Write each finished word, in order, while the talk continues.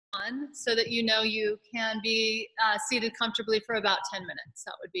on so that you know you can be seated comfortably for about 10 minutes.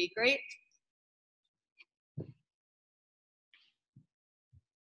 That would be great.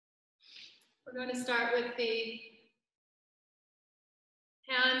 We're going to start with the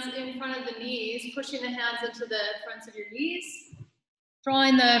hands in front of the knees, pushing the hands into the fronts of your knees,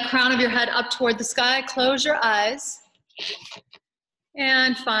 drawing the crown of your head up toward the sky. Close your eyes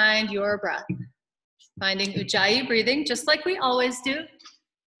and find your breath. Finding Ujjayi breathing, just like we always do.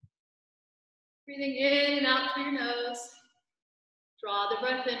 Breathing in and out through your nose. Draw the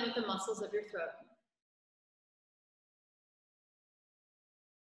breath in with the muscles of your throat.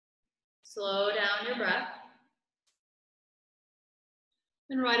 Slow down your breath.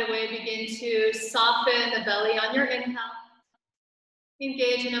 And right away begin to soften the belly on your inhale.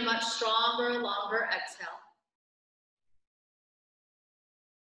 Engage in a much stronger, longer exhale.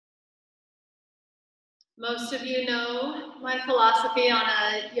 Most of you know my philosophy on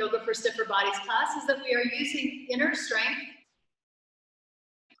a Yoga for Stiffer Bodies class is that we are using inner strength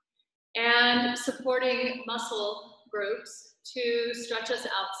and supporting muscle groups to stretch us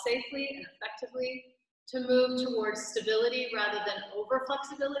out safely and effectively, to move towards stability rather than over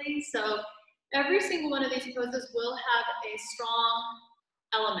flexibility. So every single one of these poses will have a strong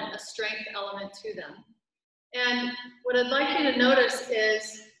element, a strength element to them. And what I'd like you to notice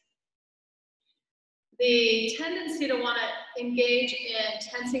is the tendency to want to engage in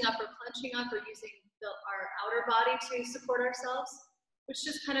tensing up or clenching up or using our outer body to support ourselves, which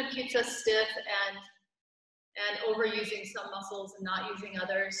just kind of keeps us stiff and overusing some muscles and not using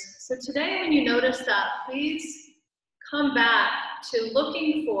others. So today, when you notice that, please come back to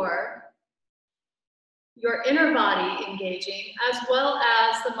looking for your inner body engaging, as well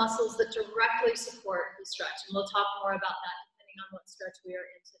as the muscles that directly support the stretch. And we'll talk more about that depending on what stretch we are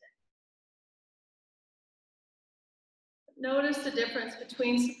in today. Notice the difference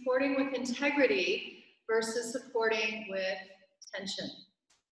between supporting with integrity versus supporting with tension.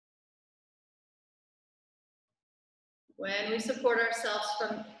 When we support ourselves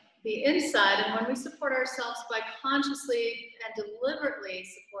from the inside, and when we support ourselves by consciously and deliberately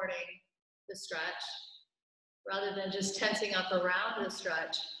supporting the stretch, rather than just tensing up around the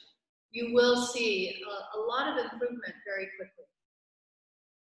stretch, you will see a lot of improvement very quickly.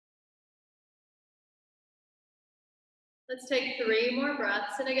 Let's take 3 more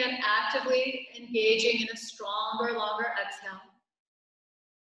breaths, and again, actively engaging in a stronger, longer exhale.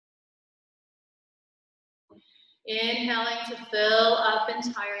 Inhaling to fill up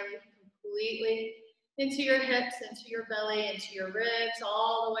entirely, completely into your hips, into your belly, into your ribs,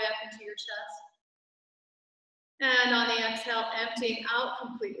 all the way up into your chest. And on the exhale, emptying out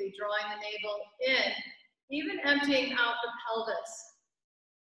completely, drawing the navel in, even emptying out the pelvis.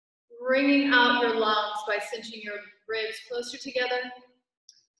 Bringing out your lungs by cinching your ribs closer together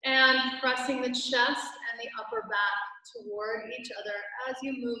and pressing the chest and the upper back toward each other as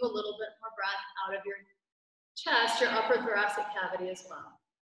you move a little bit more breath out of your chest, your upper thoracic cavity as well.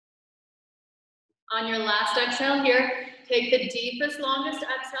 On your last exhale here, take the deepest, longest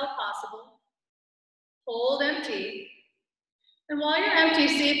exhale possible. Hold empty. And while you're empty,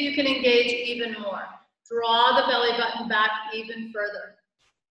 see if you can engage even more. Draw the belly button back even further.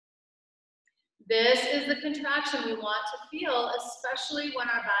 This is the contraction we want to feel, especially when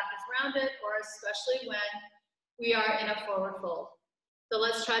our back is rounded or especially when we are in a forward fold. So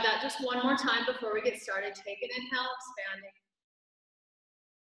let's try that just one more time before we get started. Take an inhale, expanding.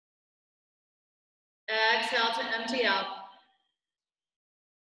 Exhale to empty out.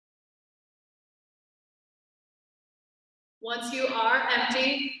 Once you are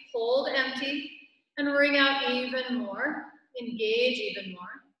empty, hold empty and ring out even more. Engage even more.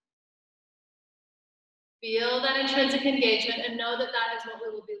 Feel that intrinsic engagement and know that that is what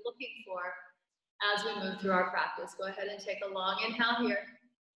we will be looking for as we move through our practice. Go ahead and take a long inhale here.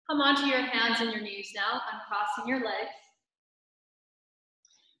 Come onto your hands and your knees now, uncrossing your legs.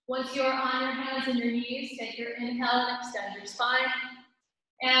 Once you're on your hands and your knees, take your inhale and extend your spine,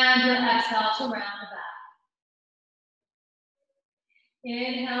 and your exhale to round the back.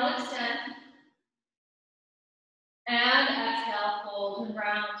 Inhale, extend, and exhale, fold and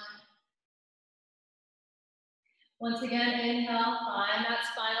round. Once again, inhale, find that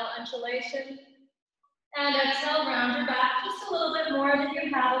spinal undulation. And exhale, round your back just a little bit more than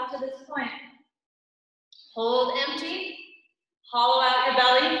you have up to this point. Hold empty, hollow out your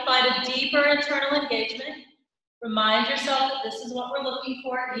belly, find a deeper internal engagement. Remind yourself that this is what we're looking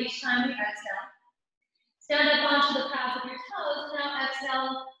for each time we exhale. Stand up onto the pads of your toes, and now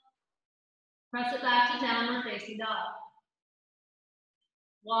exhale, press it back to downward facing dog.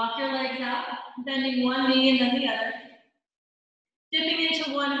 Walk your legs out, bending one knee and then the other. Dipping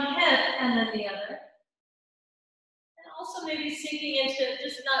into one hip and then the other. And also maybe sinking into,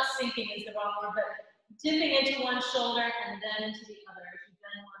 just not sinking is the wrong word, but dipping into one shoulder and then into the other. As you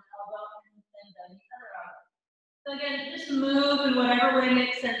bend one elbow and then the other elbow. So again, just move in whatever way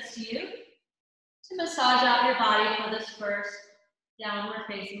makes sense to you to massage out your body for this first downward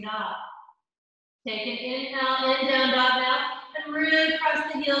facing dog. Take an inhale, in down dog now, and really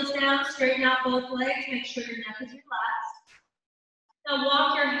press the heels down, straighten out both legs, make sure your neck is relaxed. Now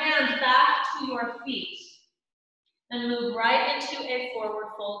walk your hands back to your feet and move right into a forward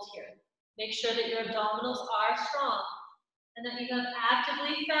fold here. Make sure that your abdominals are strong and that you have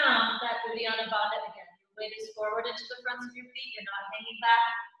actively found that Uddiyana Bandha again. Your weight is forward into the fronts of your feet, you're not hanging back.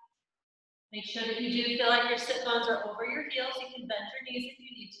 Make sure that you do feel like your sit bones are over your heels. You can bend your knees if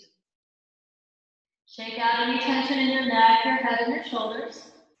you need to. Shake out any tension in your neck, your head, and your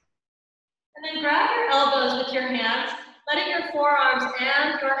shoulders. And then grab your elbows with your hands, letting your forearms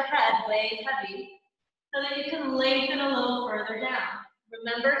and your head weigh heavy so that you can lengthen a little further down.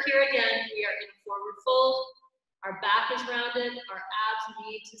 Remember here again, we are in forward fold. Our back is rounded. Our abs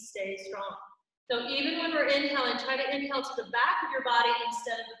need to stay strong. So even when we're inhaling, try to inhale to the back of your body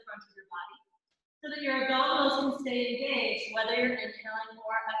instead of the front of your body so that your abdominals can stay engaged, whether you're inhaling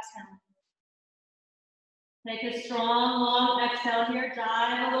or exhaling. Take a strong, long exhale here.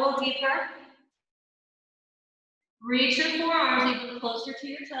 Dive a little deeper. Reach your forearms even closer to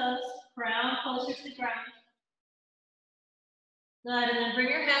your toes. Crown closer to the ground. Good, and then bring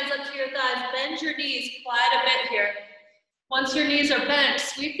your hands up to your thighs. Bend your knees quite a bit here. Once your knees are bent,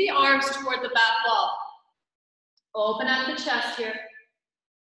 sweep the arms toward the back wall. Open up the chest here.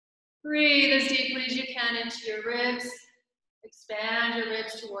 Breathe as deeply as you can into your ribs. Expand your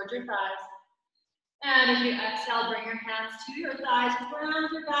ribs toward your thighs. And as you exhale, bring your hands to your thighs, ground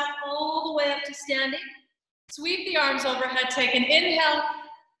your back all the way up to standing. Sweep the arms overhead, take an inhale,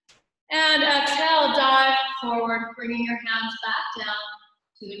 and exhale, dive forward, bringing your hands back down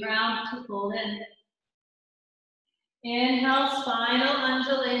to the ground to fold in. Inhale, spinal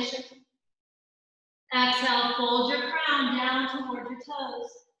undulation. Exhale, fold your crown down toward your toes.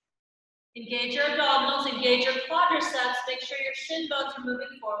 Engage your abdominals, engage your quadriceps, make sure your shin bones are moving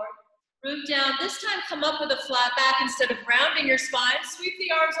forward. Root down, this time come up with a flat back instead of rounding your spine. Sweep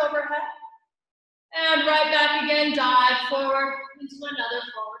the arms overhead. And right back again, dive forward into another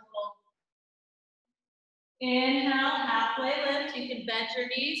forward fold. Inhale, halfway lift. You can bend your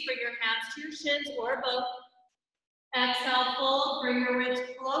knees, bring your hands to your shins or both. Exhale, fold, bring your ribs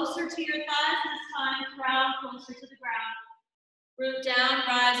closer to your thighs, this time crown closer to the ground. Root down,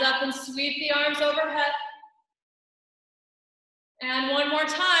 rise up and sweep the arms overhead. And one more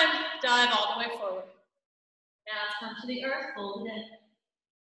time, dive all the way forward. Hands come to the earth, fold it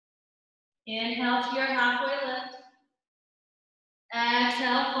in. Inhale to your halfway lift.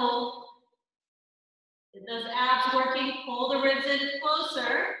 Exhale, fold. Get those abs working, pull the ribs in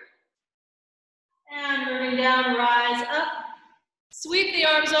closer. And moving down, rise up. Sweep the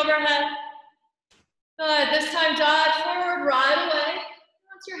arms overhead. Good, this time dive forward right away.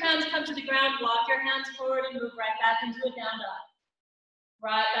 Once your hands come to the ground, walk your hands forward and move right back into a down dog.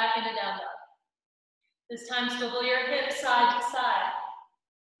 Right back into down dog. This time swivel your hips side to side.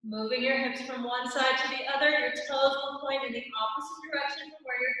 Moving your hips from one side to the other, your toes will point in the opposite direction from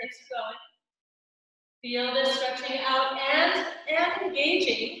where your hips are going. Feel this stretching out and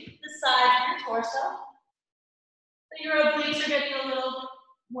engaging the sides of your torso. So your obliques are getting a little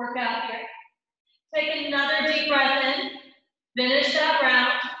workout here. Take another deep breath in. Finish that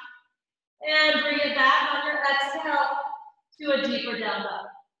round. And bring it back on your exhale to a deeper down dog.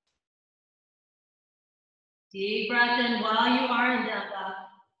 Deep breath in while you are in down dog.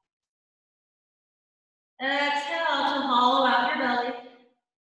 Exhale to hollow out your belly.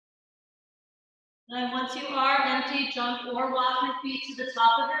 And once you are empty, jump or walk your feet to the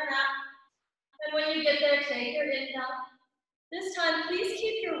top of your mat. And when you get there, take your inhale. This time, please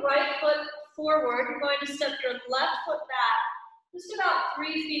keep your right foot forward. You're going to step your left foot back, just about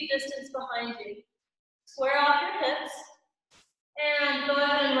 3 feet distance behind you. Square off your hips. And go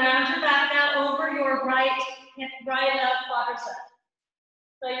ahead and round your back now over your right quadricep.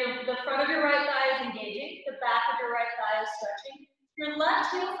 So the front of your right thigh is engaging, the back of your right thigh is stretching. Your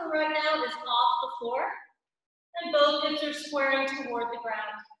left heel for right now is off the floor, and both hips are squaring toward the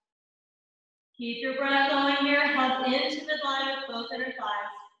ground. Keep your breath going here, hug into the line with both inner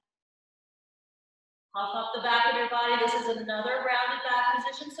thighs. Puff up the back of your body. This is another rounded back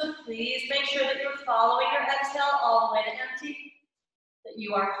position, so please make sure that you're following your exhale all the way to empty, that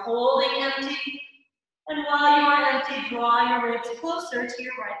you are holding empty, and while you are empty, draw your ribs closer to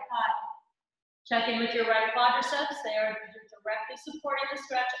your right thigh. Check in with your right quadriceps. They are directly supporting the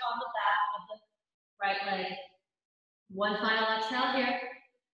stretch on the back of the right leg. One final exhale here.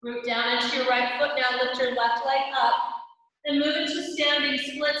 Root down into your right foot now, lift your left leg up, and move into standing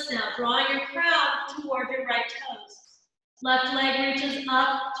splits now, drawing your crown toward your right toes. Left leg reaches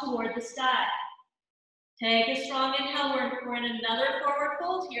up toward the sky. Take a strong inhale, we're in another forward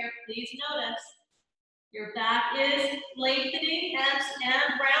fold here, please notice. Your back is lengthening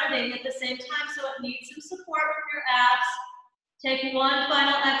and rounding at the same time, so it needs some support from your abs. Take one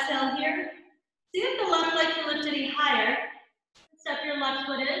final exhale here. See if the left leg can lift any higher. Step your left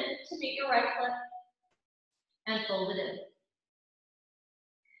foot in to meet your right foot and fold it in.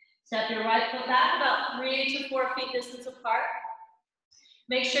 Step your right foot back about 3 to 4 feet distance apart.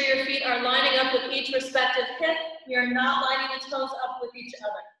 Make sure your feet are lining up with each respective hip. We are not lining the toes up with each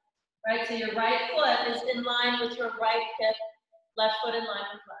other. Right, so your right foot is in line with your right hip, left foot in line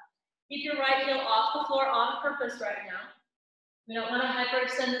with left. Keep your right heel off the floor on purpose right now. We don't want to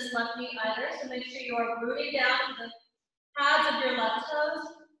hyperextend this left knee either, so make sure you are rooting down to the pads of your left toes,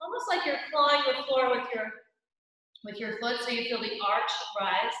 almost like you're clawing the floor with your foot so you feel the arch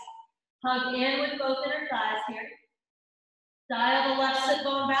rise. Hug in with both inner thighs here. Dial the left sit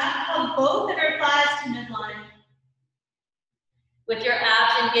bone back, hug both inner thighs to midline. With your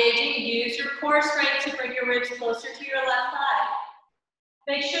abs engaging, use your core strength to bring your ribs closer to your left thigh.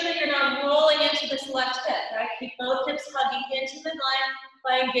 Make sure that you're not rolling into this left hip, right? Keep both hips hugging into midline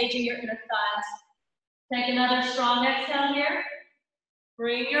by engaging your inner thighs. Take another strong exhale here.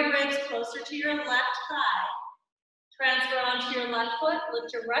 Bring your ribs closer to your left thigh. Transfer onto your left foot,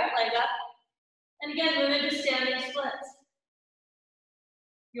 lift your right leg up, and again, move into standing splits.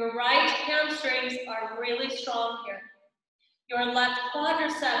 Your right hamstrings are really strong here. Your left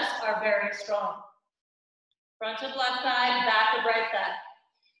quadriceps are very strong. Front of left thigh, back of right thigh.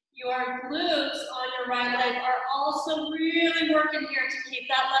 Your glutes on your right leg are also really working here to keep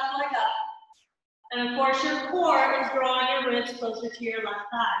that left leg up. And of course, your core is drawing your ribs closer to your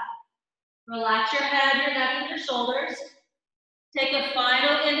left thigh. Relax your head, your neck, and your shoulders. Take a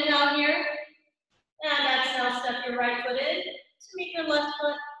final inhale here. And exhale, step your right foot in to meet your left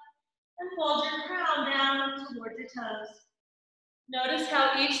foot. And fold your crown down toward your toes. Notice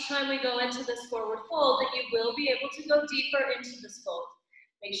how each time we go into this forward fold that you will be able to go deeper into this fold.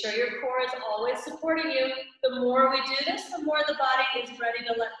 Make sure your core is always supporting you. The more we do this, the more the body is ready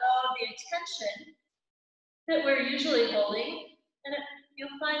to let go of the tension that we're usually holding. And you'll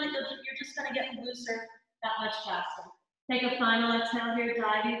find that you're just going to get looser that much faster. Take a final exhale here,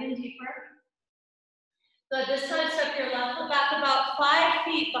 dive even deeper. Good, this time step your left foot back about 5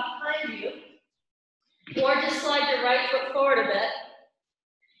 feet behind you. Or just slide your right foot forward a bit.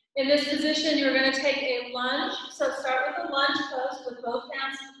 In this position, you're going to take a lunge. So start with a lunge pose with both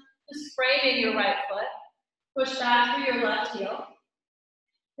hands just framing your right foot. Push back through your left heel.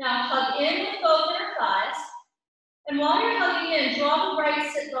 Now hug in with both inner thighs. And while you're hugging in, draw the right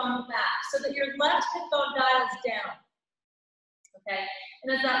sit bone back so that your left hip bone dials down. Okay?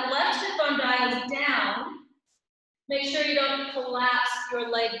 And as that left hip bone dials down, make sure you don't collapse your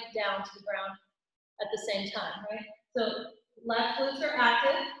leg down to the ground at the same time, right? So left glutes are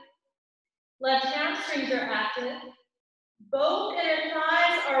active, left hamstrings are active, both inner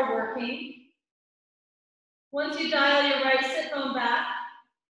thighs are working. Once you dial your right sit bone back,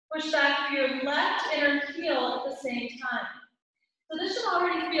 push back through your left inner heel at the same time. So this should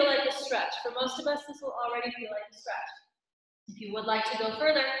already feel like a stretch. For most of us, this will already feel like a stretch. If you would like to go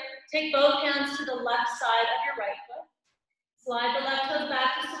further, take both hands to the left side of your right foot. Slide the left toes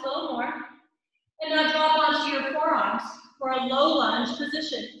back just a little more. And now drop onto your forearms for a low lunge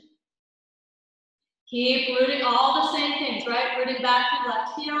position. Keep rooting all the same things, right? Rooting back through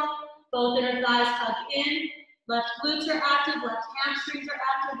left heel, both inner thighs hug in, left glutes are active, left hamstrings are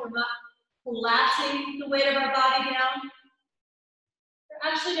active. We're not collapsing the weight of our body down.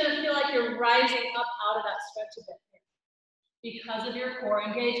 You're actually going to feel like you're rising up out of that stretch a bit here because of your core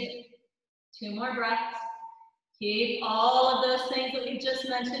engagement. 2 more breaths. Keep all of those things that we just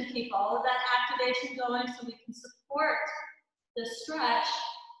mentioned, keep all of that activation going so we can support the stretch,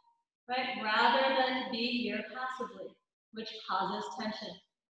 right, rather than be here passively, which causes tension.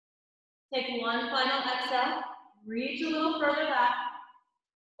 Take one final exhale, reach a little further back,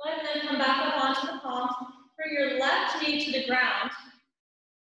 and then come back up onto the palms. Bring your left knee to the ground.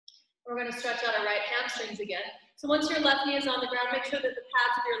 We're going to stretch out our right hamstrings again. So once your left knee is on the ground, make sure that the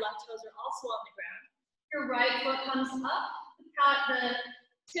pads of your left toes are also on the ground. Your right foot comes up, the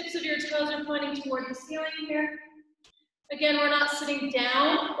tips of your toes are pointing toward the ceiling here. Again, we're not sitting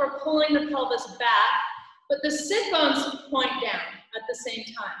down, we're pulling the pelvis back, but the sit bones point down at the same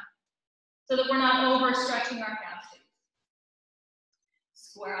time so that we're not overstretching our hamstrings.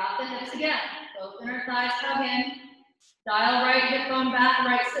 Square off the hips again. Both inner thighs hug in. Dial right hip bone back,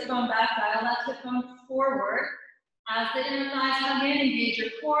 right sit bone back. Dial left hip bone forward. As the inner thighs hug in, engage your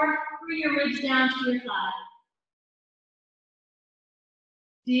core. Bring your ribs down to your thigh.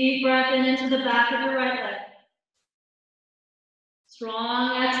 Deep breath in into the back of your right leg.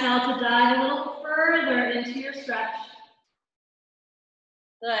 Strong exhale to dive a little further into your stretch.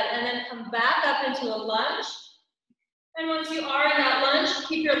 Good, and then come back up into a lunge. And once you are in that lunge,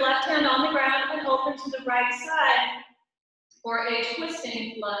 keep your left hand on the ground and open to the right side for a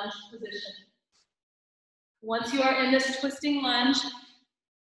twisting lunge position. Once you are in this twisting lunge,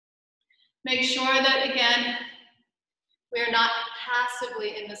 make sure that, again, we are not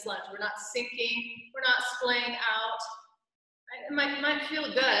passively in this lunge. We're not sinking, we're not splaying out. It might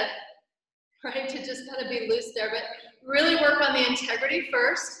feel good, right, to just kind of be loose there, but really work on the integrity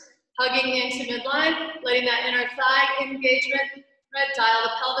first, hugging into midline, letting that inner thigh engagement, right, dial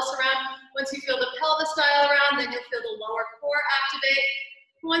the pelvis around. Once you feel the pelvis dial around, then you'll feel the lower core activate.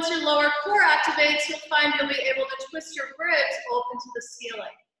 Once your lower core activates, you'll find you'll be able to twist your ribs open to the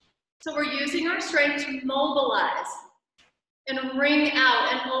ceiling. So we're using our strength to mobilize and ring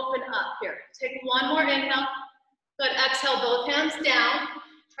out and open up here. Take one more inhale. Good, exhale, both hands down.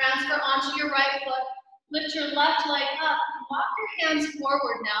 Transfer onto your right foot. Lift your left leg up. Walk your hands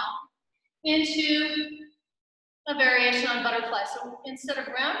forward now into a variation on butterfly. So instead of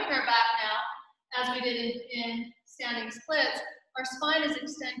rounding our back now, as we did in standing splits, our spine is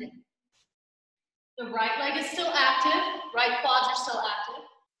extending. The right leg is still active. Right quads are still active.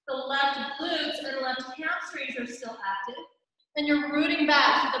 The left glutes and the left hamstrings are still active. And you're rooting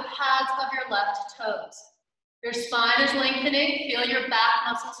back to the pads of your left toes. Your spine is lengthening. Feel your back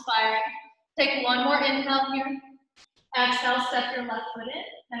muscles firing. Take one more inhale here. Exhale, step your left foot in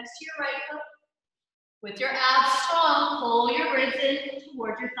next to your right foot. With your abs strong, pull your ribs in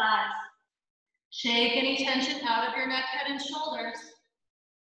toward your thighs. Shake any tension out of your neck, head, and shoulders.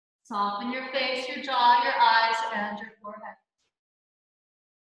 Soften your face, your jaw, your eyes, and your forehead.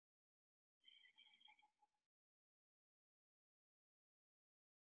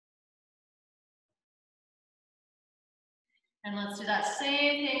 And let's do that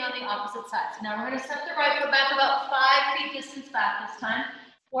same thing on the opposite side. So now we're going to step the right foot back about 5 feet distance back this time,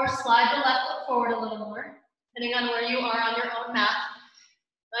 or slide the left foot forward a little more, depending on where you are on your own mat.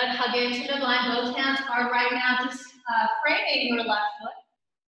 Good, hug into midline. Both hands are right now just framing your left foot.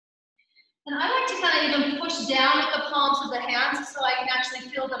 And I like to kind of even push down with the palms of the hands so I can actually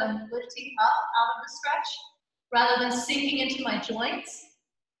feel that I'm lifting up out of the stretch rather than sinking into my joints.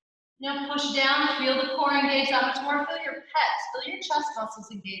 Now push down, feel the core engage that much more. Feel your pecs, feel your chest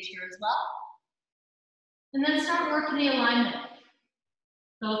muscles engage here as well. And then start working the alignment.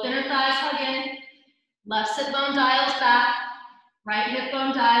 Both inner thighs hug in. Left sit bone dials back. Right hip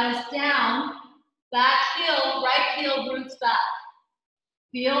bone dials down. Back heel, right heel roots back.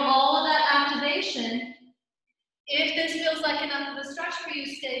 Feel all of that activation. If this feels like enough of a stretch for you,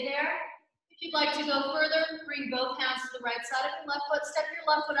 stay there. If you'd like to go further, bring both hands to the right side of your left foot, step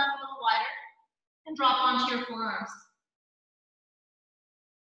your left foot out a little wider, and drop onto your forearms.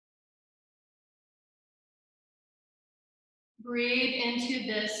 Breathe into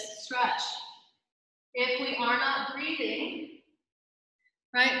this stretch. If we are not breathing,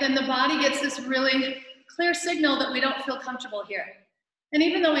 right, then the body gets this really clear signal that we don't feel comfortable here. And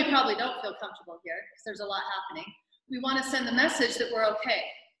even though we probably don't feel comfortable here, because there's a lot happening, we want to send the message that we're okay,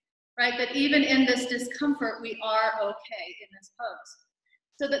 right? That even in this discomfort, we are okay in this pose.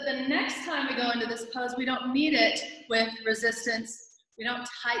 So that the next time we go into this pose, we don't meet it with resistance, we don't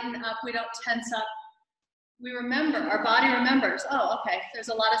tighten up, we don't tense up. We remember, our body remembers, oh, okay, there's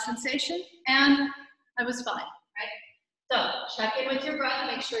a lot of sensation, and I was fine, right? So check in with your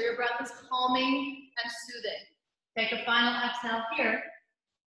breath, make sure your breath is calming and soothing. Take a final exhale here.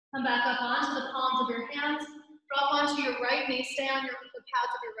 Come back up onto the palms of your hands, drop onto your right knee, stay on the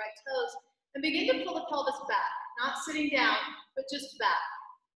pads of your right toes, and begin to pull the pelvis back, not sitting down, but just back.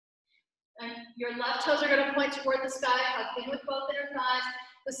 And your left toes are going to point toward the sky, hug in with both inner thighs.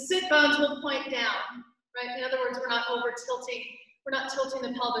 The sit bones will point down, right? In other words, we're not over tilting, we're not tilting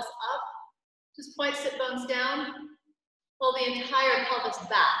the pelvis up. Just point sit bones down, pull the entire pelvis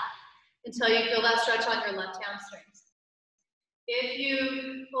back until you feel that stretch on your left hamstrings. If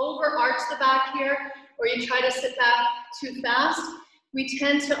you overarch the back here, or you try to sit back too fast, we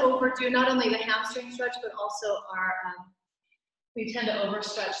tend to overdo not only the hamstring stretch, but also we tend to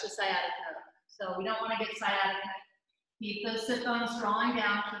overstretch the sciatic nerve. So we don't want to get sciatic nerve. Keep those sit bones drawing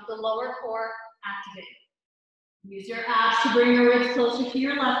down, keep the lower core activated. Use your abs to bring your ribs closer to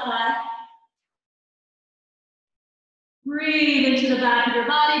your left thigh. Breathe into the back of your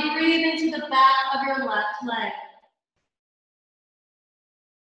body. Breathe into the back of your left leg.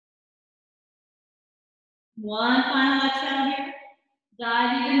 One final exhale here.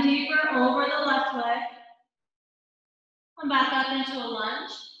 Dive even deeper over the left leg. Come back up into a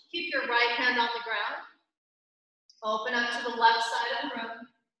lunge. Keep your right hand on the ground. Open up to the left side of the room.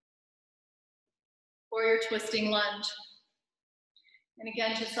 Or your twisting lunge. And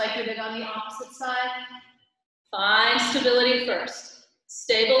again, just like we did on the opposite side, find stability first.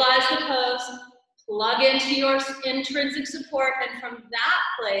 Stabilize the pose. Plug into your intrinsic support. And from that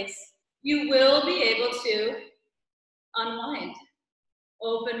place, you will be able to unwind.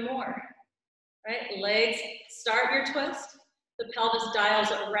 Open more. Right? Legs, start your twist. The pelvis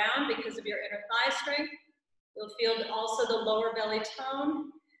dials around because of your inner thigh strength. You'll feel also the lower belly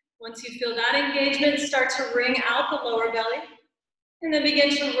tone. Once you feel that engagement, start to wring out the lower belly. And then begin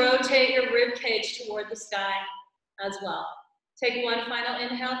to rotate your rib cage toward the sky as well. Take one final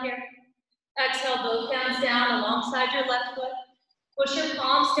inhale here. Exhale, both hands down alongside your left foot. Push your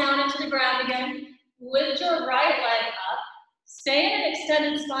palms down into the ground again. Lift your right leg up. Stay in an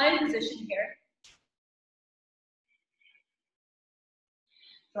extended spine position here.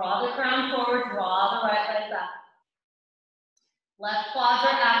 Draw the crown forward, draw the right leg back. Left quads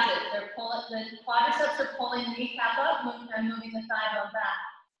are active. The quadriceps are pulling the kneecap up and moving the thigh bone back.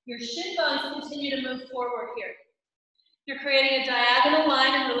 Your shin bones continue to move forward here. You're creating a diagonal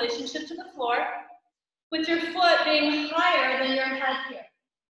line in relationship to the floor, with your foot being higher than your head here.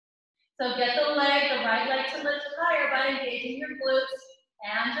 So get the right leg to lift higher by engaging your glutes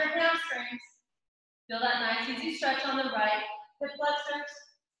and your hamstrings. Feel that nice easy stretch on the right hip flexors.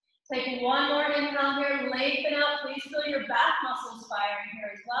 Take one more inhale here, lengthen out. Please feel your back muscles firing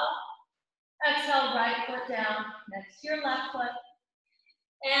here as well. Exhale, right foot down next to your left foot.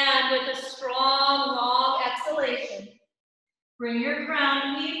 And with a strong, long exhalation, bring your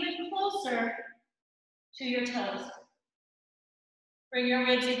crown even closer to your toes. Bring your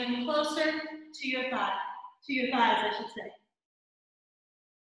ribs even closer to your thighs, I should say.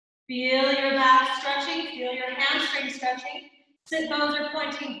 Feel your back stretching, feel your hamstring stretching. Sit bones are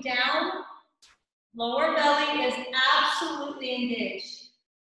pointing down. Lower belly is absolutely engaged.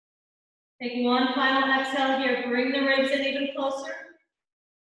 Take one final exhale here. Bring the ribs in even closer.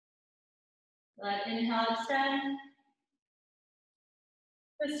 Let inhale, extend.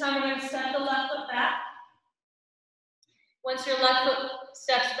 This time we're going to step the left foot back. Once your left foot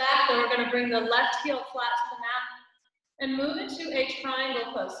steps back, then we're going to bring the left heel flat to the mat and move into a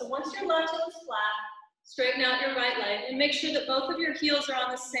triangle pose. So once your left heel is flat, straighten out your right leg and make sure that both of your heels are on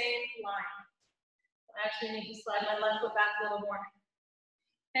the same line. I actually need to slide my left foot back a little more.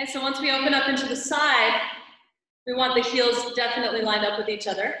 Okay, so once we open up into the side, we want the heels definitely lined up with each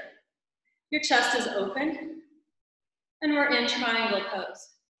other. Your chest is open, and we're in triangle pose.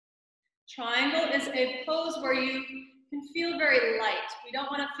 Triangle is a pose where you can feel very light. We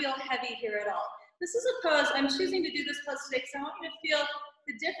don't want to feel heavy here at all. This is a pose, I'm choosing to do this pose today because I want you to feel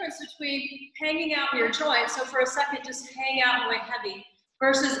the difference between hanging out in your joints, so for a second just hang out and weigh heavy,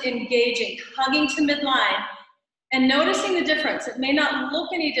 versus engaging, hugging to midline, and noticing the difference. It may not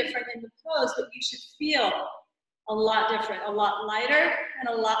look any different in the pose, but you should feel a lot different, a lot lighter, and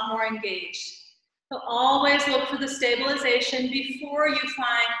a lot more engaged. So always look for the stabilization before you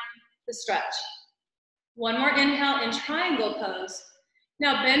find the stretch. One more inhale in triangle pose.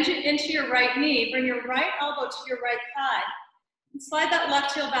 Now bend into your right knee, bring your right elbow to your right thigh, and slide that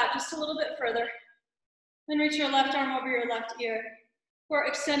left heel back just a little bit further. Then reach your left arm over your left ear for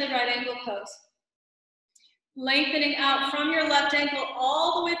extended right angle pose. Lengthening out from your left ankle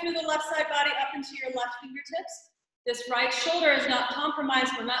all the way through the left side body up into your left fingertips. This right shoulder is not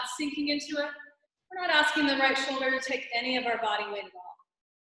compromised. We're not sinking into it. We're not asking the right shoulder to take any of our body weight at all.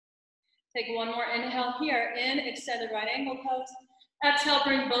 Take one more inhale here in extended right angle pose. Exhale,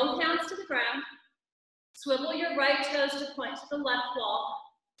 bring both hands to the ground. Swivel your right toes to point to the left wall.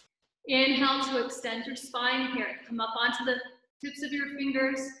 Inhale to extend your spine here. Come up onto the tips of your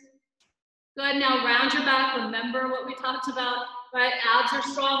fingers. Good, now round your back. Remember what we talked about, right? Abs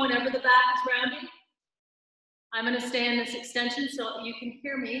are strong whenever the back is rounding. I'm gonna stay in this extension so you can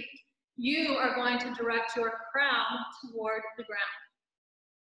hear me. You are going to direct your crown toward the ground.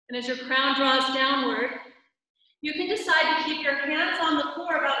 And as your crown draws downward, you can decide to keep your hands on the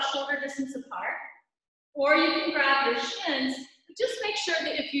floor about shoulder distance apart, or you can grab your shins. Just make sure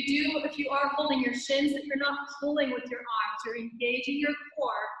that if you are holding your shins, that you're not pulling with your arms. You're engaging your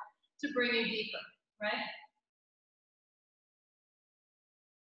core to bring you deeper, right?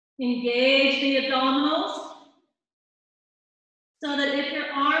 Engage the abdominals so that if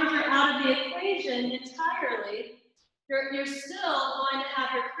your arms are out of the equation entirely, you're still going to have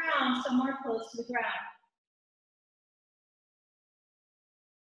your crown somewhere close to the ground.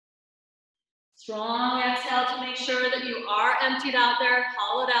 Strong exhale to make sure that you are emptied out there,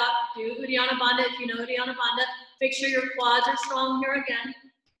 hollowed out. Do Uddiyana Bandha if you know Uddiyana Bandha. Make sure your quads are strong here again.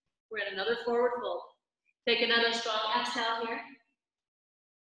 We're in another forward fold. Take another strong exhale here.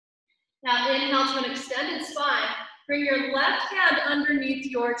 Now inhale to an extended spine. Bring your left hand underneath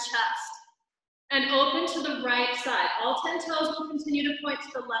your chest and open to the right side. All 10 toes will continue to point to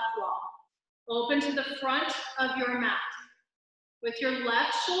the left wall. Open to the front of your mat, with your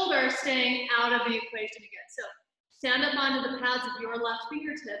left shoulder staying out of the equation again. So stand up onto the pads of your left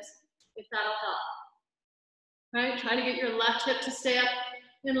fingertips, if that'll help. Right, try to get your left hip to stay up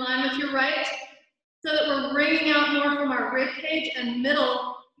in line with your right, so that we're bringing out more from our rib cage and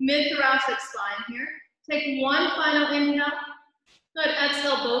mid-thoracic spine here. Take one final inhale. Good,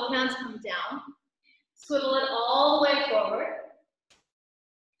 exhale, both hands come down. Swivel it all the way forward.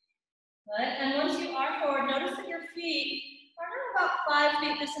 Good, and once you are forward, notice that your feet are now about 5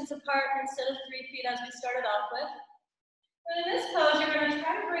 feet distance apart instead of 3 feet as we started off with. And in this pose, you're going to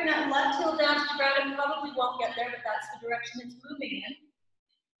try to bring that left heel down to the ground. It probably won't get there, but that's the direction it's moving in.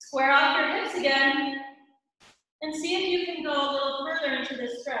 Square off your hips again, and see if you can go a little further into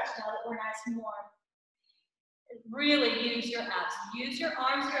this stretch now that we're nice and warm. Really use your abs. Use your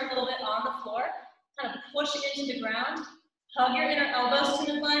arms here a little bit on the floor. Kind of push into the ground. Hug your inner elbows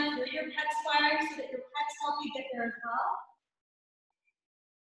to the line. Feel your pecs firing so that your pecs help you get there as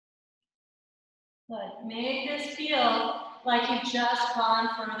well. Good. Make this feel like you've just gone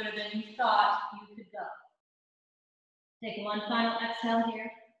further than you thought you could go. Take one final exhale here.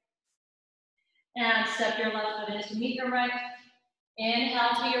 And step your left foot in to meet your right.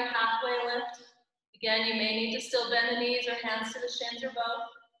 Inhale to your halfway lift. Again, you may need to still bend the knees or hands to the shins or both.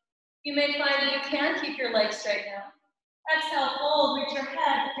 You may find that you can keep your legs straight now. Exhale, fold, reach your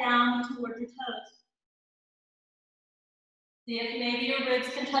head down towards your toes. See if maybe your ribs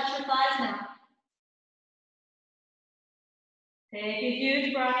can touch your thighs now. Take a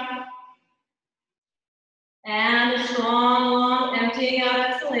huge breath. And a strong, long, emptying out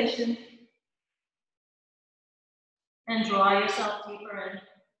exhalation. And draw yourself deeper in.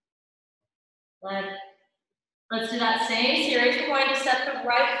 Let's do that same series. We're going to step the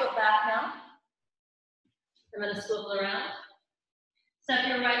right foot back now. I'm going to swivel around. Step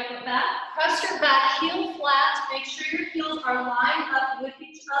your right foot back. Press your back heel flat. Make sure your heels are lined up with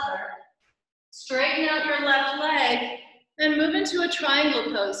each other. Straighten out your left leg and move into a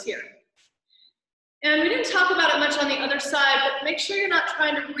triangle pose here. And we didn't talk about it much on the other side, but make sure you're not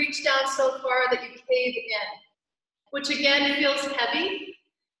trying to reach down so far that you cave in, which again feels heavy,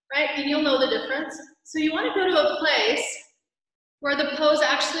 right? And you'll know the difference. So you want to go to a place where the pose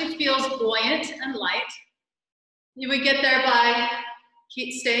actually feels buoyant and light. You would get there by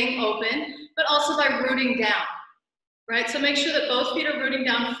staying open, but also by rooting down, right? So make sure that both feet are rooting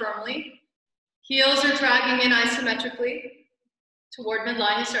down firmly. Heels are dragging in isometrically toward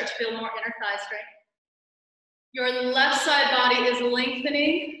midline. You start to feel more inner thigh strength. Your left side body is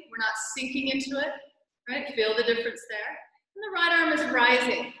lengthening. We're not sinking into it, right? Feel the difference there. And the right arm is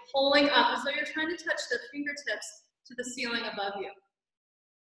rising, pulling up as though you're trying to touch the fingertips to the ceiling above you.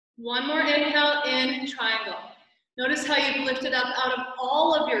 One more inhale in triangle. Notice how you've lifted up out of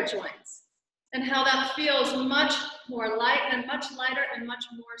all of your joints and how that feels much more light and much lighter and much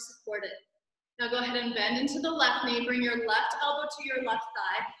more supported. Now go ahead and bend into the left knee. Bring your left elbow to your left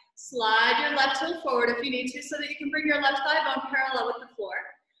thigh. Slide your left heel forward if you need to so that you can bring your left thigh bone parallel with the floor.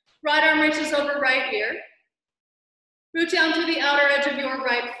 Right arm reaches over right ear. Root down through the outer edge of your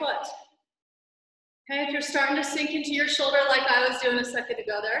right foot. Okay, if you're starting to sink into your shoulder like I was doing a second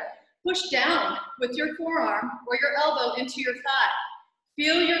ago there, push down with your forearm or your elbow into your thigh.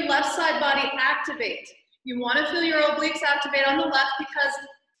 Feel your left side body activate. You want to feel your obliques activate on the left because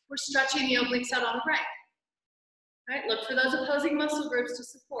we're stretching the obliques out on the right. All right, look for those opposing muscle groups to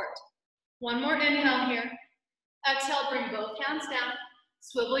support. One more inhale here. Exhale, bring both hands down.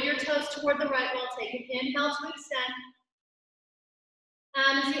 Swivel your toes toward the right wall. Take an inhale to extend.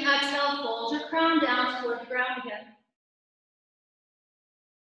 And as you exhale, fold your crown down toward the ground again.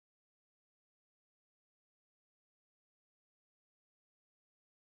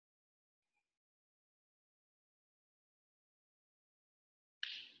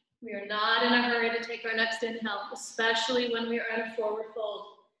 We are not in a hurry to take our next inhale, especially when we are in a forward fold.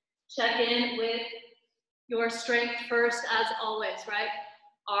 Check in with your strength first, as always, right?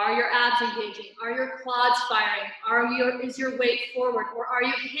 Are your abs engaging? Are your quads firing? Is your weight forward? Or are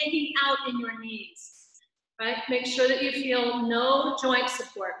you hanging out in your knees, right? Make sure that you feel no joint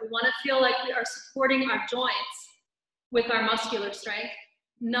support. We want to feel like we are supporting our joints with our muscular strength,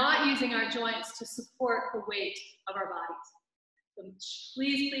 not using our joints to support the weight of our bodies. So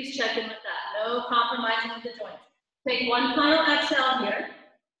please, please check in with that. No compromising with the joints. Take one final exhale here.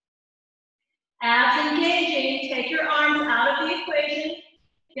 Abs engaging. Take your arms out of the equation.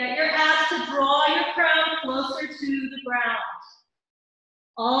 Get your abs to draw your crown closer to the ground.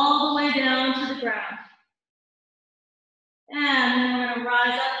 All the way down to the ground. And then we're going to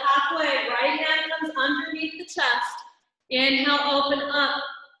rise up halfway. Right hand comes underneath the chest. Inhale, open up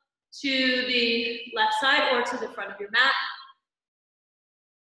to the left side or to the front of your mat.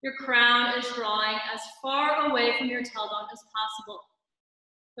 Your crown is drawing as far away from your tailbone as possible.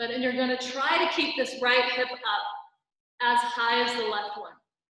 But and you're going to try to keep this right hip up as high as the left one.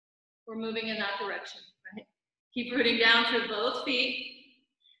 We're moving in that direction, right? Keep rooting down through both feet.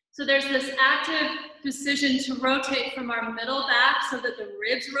 So there's this active decision to rotate from our middle back so that the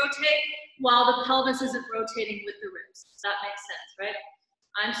ribs rotate while the pelvis isn't rotating with the ribs. That makes sense, right?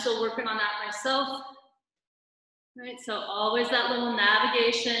 I'm still working on that myself. Right, so always that little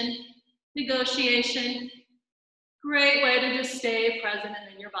navigation, negotiation. Great way to just stay present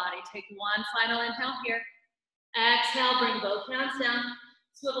and in your body. Take one final inhale here. Exhale, bring both hands down.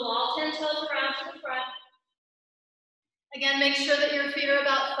 Swivel all 10 toes around to the front. Again, make sure that your feet are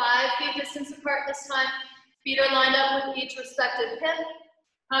about 5 feet distance apart this time. Feet are lined up with each respective hip.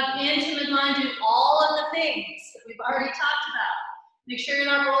 Hug into midline, do all of the things that we've already talked about. Make sure you're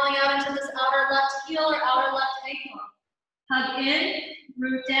not rolling out into this outer left heel or outer left ankle. Hug in,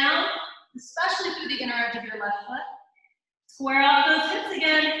 root down, especially through the inner edge of your left foot. Square out those hips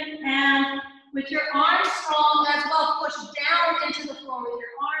again, and with your arms strong as well, push down into the floor with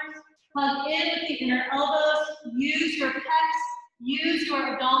your arms. Hug in with the inner elbows. Use your pecs, use your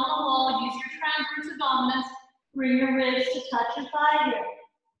abdominal wall, use your transverse abdominis. Bring your ribs to touch your thigh here.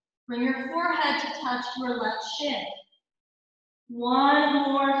 Bring your forehead to touch your left shin. One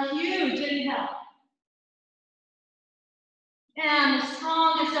more huge inhale. And the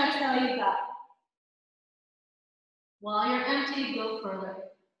strongest exhale you've got. While you're empty, go further.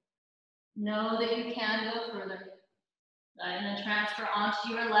 Know that you can go further. And then transfer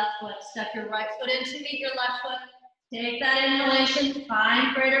onto your left foot. Step your right foot in to meet your left foot. Take that inhalation,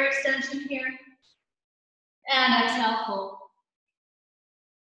 find greater extension here. And exhale, full.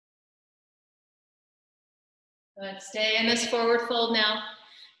 Good, stay in this forward fold now.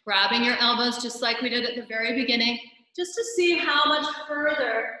 Grabbing your elbows just like we did at the very beginning, just to see how much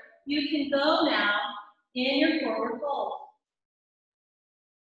further you can go now in your forward fold.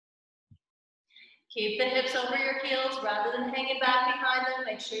 Keep the hips over your heels rather than hanging back behind them.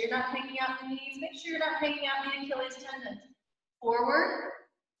 Make sure you're not hanging out the knees. Make sure you're not hanging out the Achilles tendons. Forward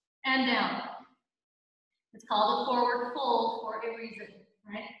and down. It's called a forward fold for a reason,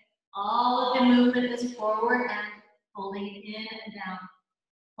 right? All of the movement is forward and pulling in and down.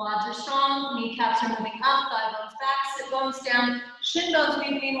 Quads are strong, kneecaps are moving up, thigh bones back, sit bones down. Shin bones,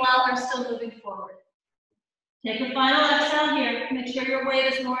 meanwhile, are still moving forward. Take a final exhale here. Make sure your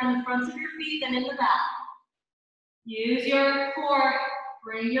weight is more in the fronts of your feet than in the back. Use your core.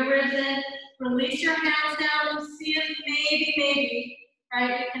 Bring your ribs in. Release your hands down and see if maybe,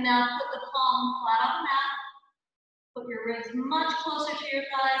 right, you can now put the palm flat on the mat. Put your ribs much closer to your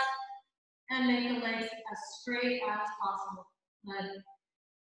thighs and make the legs as straight as possible. Good.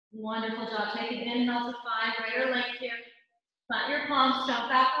 Wonderful job. Take an inhale to find greater length here. Plant your palms, jump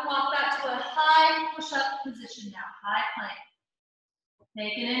back and walk back to a high push-up position now, high plank.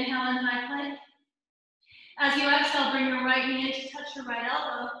 Take an inhale in high plank. As you exhale, bring your right knee in to touch your right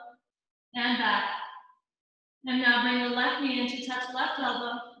elbow and back. And now bring the left knee in to touch left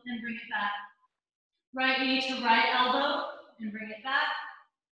elbow and bring it back. Right knee to right elbow and bring it back.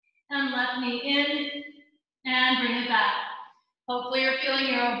 And left knee in and bring it back. Hopefully you're feeling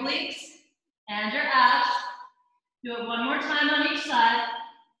your obliques and your abs. Do it one more time on each side.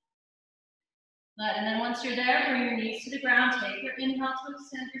 Good. And then once you're there, bring your knees to the ground. Take your inhale to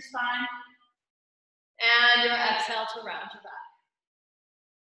extend your spine. And your exhale to round your back.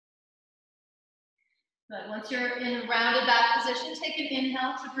 Good. Once you're in rounded back position, take an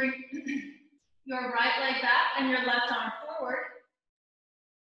inhale to bring your right leg back and your left arm forward.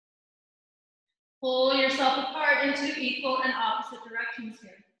 Pull yourself apart into equal and opposite directions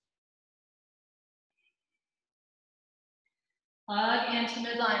here. Hug into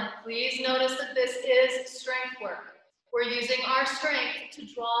midline. Please notice that this is strength work. We're using our strength to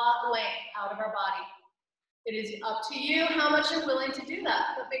draw length out of our body. It is up to you how much you're willing to do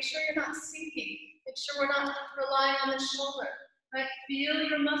that, but make sure you're not sinking. Make sure we're not relying on the shoulder, right? Feel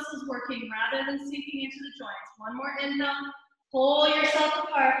your muscles working rather than sinking into the joints. One more inhale. Pull yourself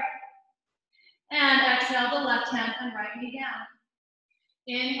apart. And exhale the left hand and right knee down.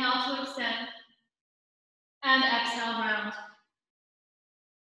 Inhale to extend. And exhale, round.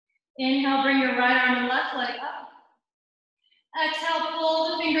 Inhale, bring your right arm and left leg up. Exhale,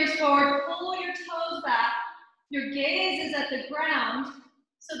 pull the fingers forward, pull your toes back. Your gaze is at the ground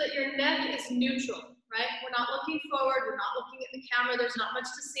so that your neck is neutral, right? We're not looking forward, we're not looking at the camera, there's not much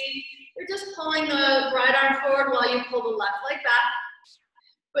to see. You're just pulling the right arm forward while you pull the left leg back.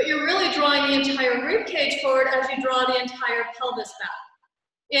 But you're really drawing the entire rib cage forward as you draw the entire pelvis back.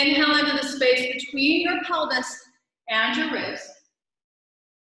 Inhale into the space between your pelvis and your ribs.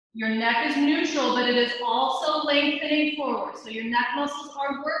 Your neck is neutral, but it is also lengthening forward. So your neck muscles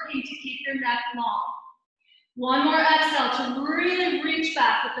are working to keep your neck long. One more exhale to really reach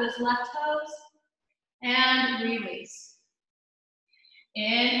back with those left toes and release.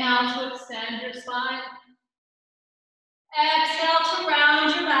 Inhale to extend your spine. Exhale to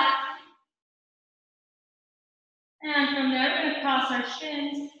round your back. And from there, we're going to cross our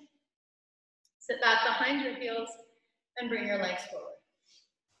shins. Sit back behind your heels and bring your legs forward.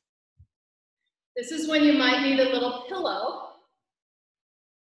 This is when you might need a little pillow.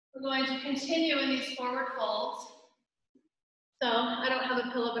 We're going to continue in these forward folds. So I don't have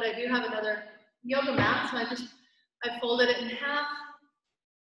a pillow, but I do have another yoga mat. So I folded it in half,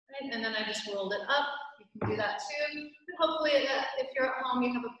 right? And then I just rolled it up. You can do that too. But hopefully, if you're at home,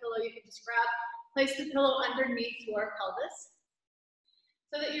 you have a pillow you can just grab. Place the pillow underneath your pelvis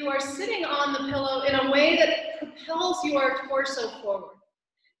so that you are sitting on the pillow in a way that propels your torso forward.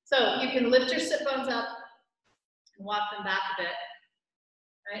 So you can lift your sit bones up and walk them back a bit,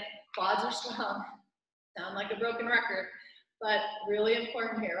 right? Quads are strong. Sound like a broken record, but really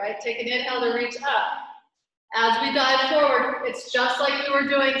important here, right? Take an inhale to reach up. As we dive forward, it's just like we were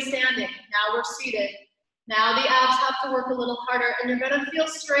doing standing. Now we're seated. Now the abs have to work a little harder, and you're gonna feel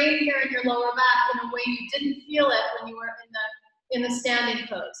strain here in your lower back in a way you didn't feel it when you were in the standing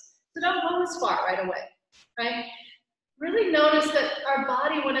pose. So don't go as far right away, right? Really notice that our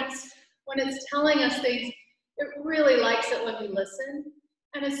body, when it's telling us things, it really likes it when we listen.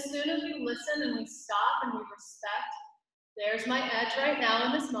 And as soon as we listen and we stop and we respect, there's my edge right now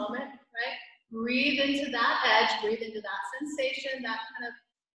in this moment, right? Breathe into that edge, breathe into that sensation, that kind of,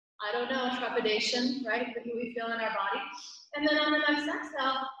 I don't know, trepidation, right, that we feel in our body. And then on the next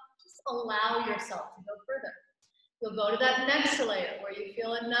exhale, just allow yourself to go further. You'll go to that next layer where you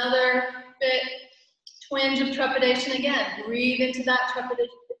feel another bit twinge of trepidation again. Breathe into that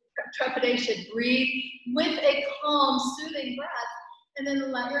trepidation. Breathe with a calm, soothing breath, and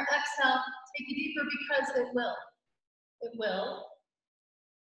then let your exhale take you deeper, because it will. It will,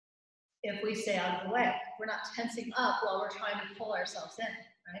 if we stay out of the way. We're not tensing up while we're trying to pull ourselves in,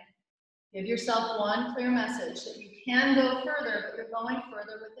 right? Give yourself one clear message that you can go further, but you're going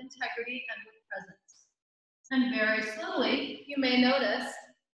further with integrity and with presence. And very slowly, you may notice,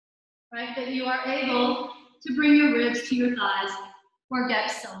 right, that you are able to bring your ribs to your thighs or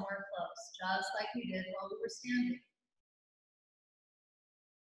get somewhere close, just like we did while we were standing.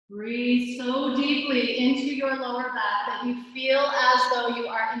 Breathe so deeply into your lower back that you feel as though you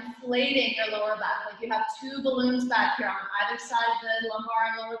are inflating your lower back, like you have two balloons back here on either side of the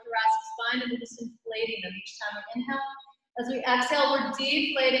lumbar and lower thoracic spine, and we're just inflating them each time we inhale. As we exhale, we're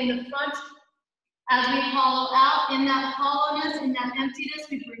deflating the front. As we hollow out, in that hollowness, in that emptiness,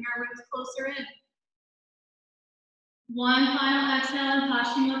 we bring our ribs closer in. One final exhale in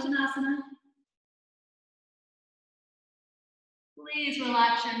Paschimottanasana. Please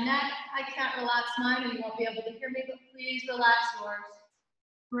relax your neck. I can't relax mine, and you won't be able to hear me, but please relax yours.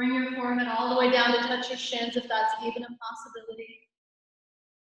 Bring your forehead all the way down to touch your shins if that's even a possibility.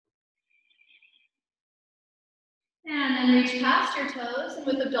 And then reach past your toes, and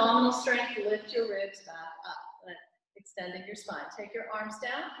with abdominal strength, lift your ribs back up, extending your spine. Take your arms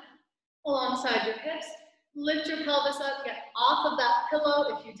down alongside your hips. Lift your pelvis up, get off of that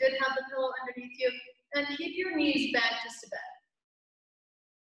pillow if you did have the pillow underneath you, and keep your knees bent just a bit.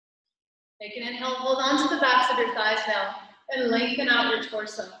 Take an inhale, hold on to the backs of your thighs now, and lengthen out your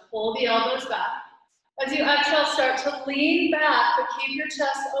torso. Pull the elbows back. As you exhale, start to lean back, but keep your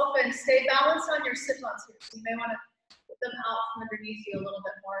chest open. Stay balanced on your sit bones here. So you may want to put them out from underneath you a little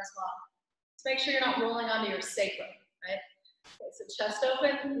bit more as well. Just make sure you're not rolling onto your sacrum, right? Okay, so chest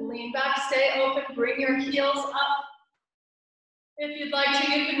open, lean back, stay open, bring your heels up. If you'd like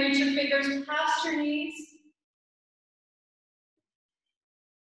to, you can reach your fingers past your knees.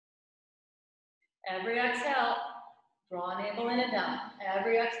 Every exhale, draw navel in and down.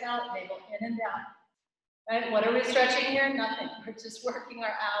 Every exhale, navel in and down. Right? What are we stretching here? Nothing. We're just working our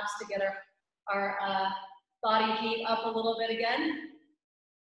abs to get our body heat up a little bit again.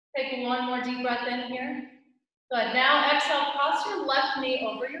 Take one more deep breath in here. Good. Now exhale, cross your left knee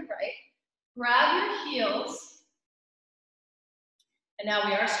over your right. Grab your heels. And now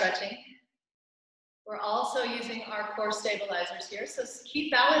we are stretching. We're also using our core stabilizers here. So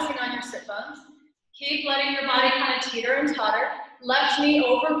keep balancing on your sit bones. Keep letting your body kind of teeter and totter. Left knee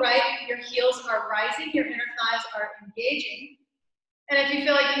over right. Your heels are rising. Your inner thighs are engaging. And if you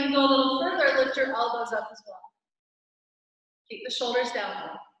feel like you can go a little further, lift your elbows up as well. Keep the shoulders down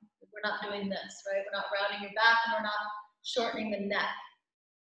though. We're not doing this, right? We're not rounding your back and we're not shortening the neck.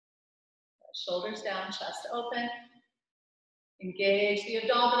 Shoulders down, chest open. Engage the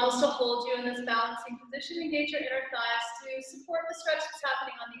abdominals to hold you in this balancing position. Engage your inner thighs to support the stretch that's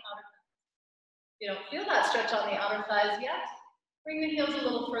happening on the outer thighs. If you don't feel that stretch on the outer thighs yet, bring the heels a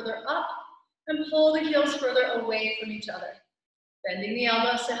little further up and pull the heels further away from each other. Bending the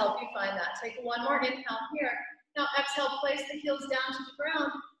elbows to help you find that. Take one more inhale here. Now exhale, place the heels down to the ground,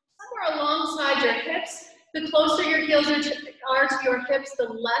 somewhere alongside your hips. The closer your heels are to your hips, the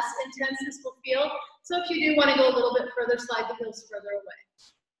less intense this will feel. So if you do want to go a little bit further, slide the heels further away.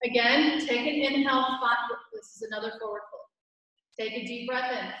 Again, take an inhale. This is another forward fold. Take a deep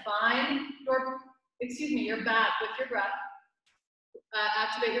breath in. Find your back with your breath.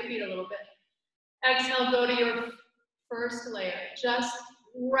 Activate your feet a little bit. Exhale, go to your first layer. Just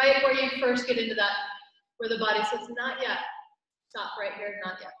right where you first get into that, where the body says, not yet. Stop right here,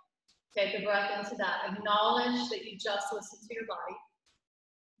 not yet. Take a breath into that. Acknowledge that you just listened to your body.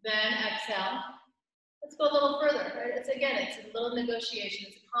 Then exhale. Let's go a little further. Right? It's a little negotiation.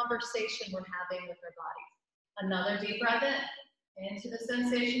 It's a conversation we're having with our body. Another deep breath in. Into the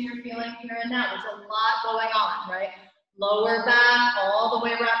sensation you're feeling here and now. There's a lot going on, right? Lower back, all the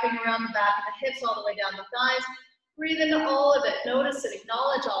way wrapping around the back of the hips, all the way down the thighs. Breathe into all of it. Notice it.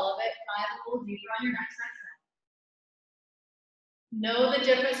 Acknowledge all of it. Dive a little deeper on your next exhale. Know the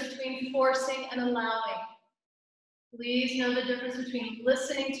difference between forcing and allowing. Please know the difference between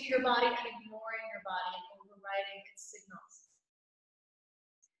listening to your body and ignoring your body and overriding its signals.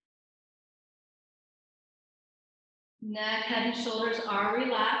 Neck, head, and shoulders are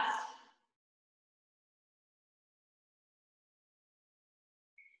relaxed.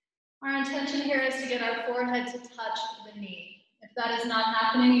 Our intention here is to get our forehead to touch the knee. If that is not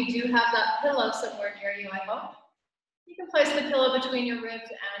happening, you do have that pillow somewhere near you, I hope. You can place the pillow between your ribs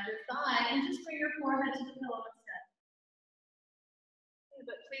and your thigh and just bring your forehead to the pillow instead. Okay,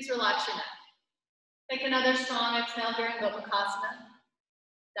 but please relax your neck. Take another strong exhale here in Gomukhasana.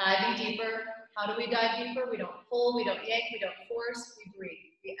 Diving deeper. How do we dive deeper? We don't pull, we don't yank, we don't force, we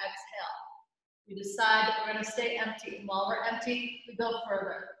breathe. We exhale. We decide that we're going to stay empty. And while we're empty, we go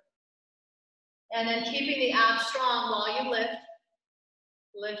further. And then keeping the abs strong while you lift.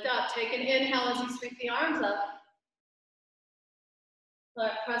 Lift up. Take an inhale as you sweep the arms up.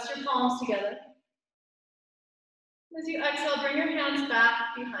 Press your palms together. As you exhale, bring your hands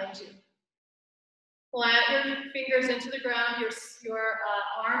back behind you. Plant your fingers into the ground. Your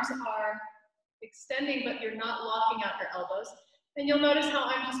arms are extending, but you're not locking out your elbows. And you'll notice how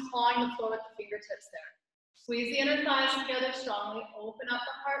I'm just clawing the floor with the fingertips there. Squeeze the inner thighs together strongly. Open up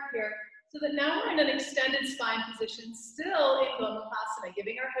the heart here. So that now we're in an extended spine position, still in Gomukhasana,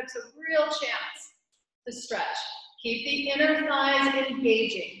 giving our hips a real chance to stretch. Keep the inner thighs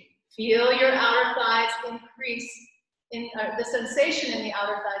engaging. Feel your outer thighs increase. The sensation in the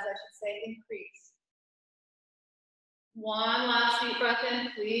outer thighs, I should say, increase. One last deep breath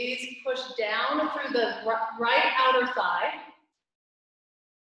in. Please push down through the right outer thigh.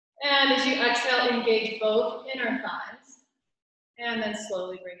 And as you exhale, engage both inner thighs. And then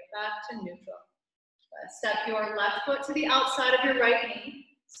slowly bring it back to neutral. Step your left foot to the outside of your right knee.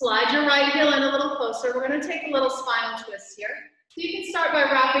 Slide your right heel in a little closer. We're going to take a little spinal twist here. So you can start by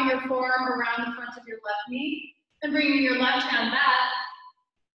wrapping your forearm around the front of your left knee and bringing your left hand back.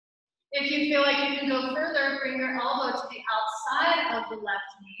 If you feel like you can go further, bring your elbow to the outside of the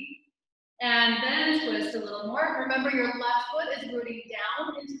left knee and then twist a little more. Remember, your left foot is rooting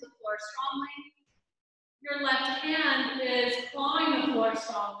down into the floor strongly. Your left hand is clawing the floor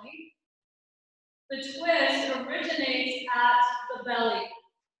strongly. The twist originates at the belly.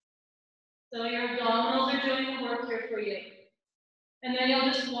 So your abdominals are doing the work here for you. And then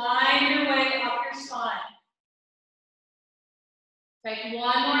you'll just wind your way up your spine. Take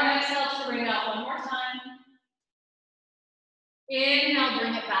one more exhale to bring it up one more time. Inhale,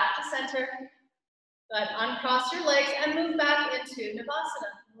 bring it back to center. But uncross your legs and move back into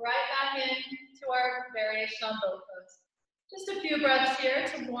Navasana. Right back into our variation on both poses. Just a few breaths here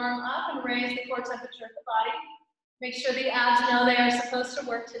to warm up and raise the core temperature of the body. Make sure the abs know they are supposed to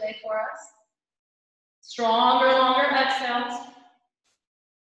work today for us. Stronger, longer exhales.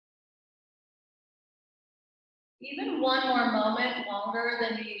 Even one more moment longer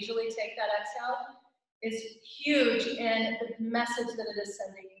than you usually take that exhale is huge in the message that it is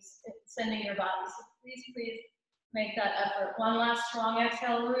sending your body. So please make that effort. One last strong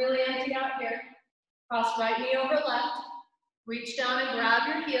exhale, really empty out here. Cross right knee over left. Reach down and grab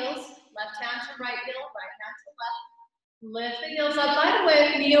your heels. Left hand to right heel, right hand to left. Lift the heels up. By the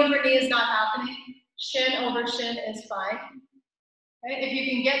way, knee over knee is not happening. Shin over shin is fine. Okay? If you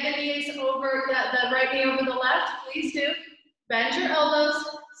can get the knees over, the right knee over the left, please do. Bend your elbows.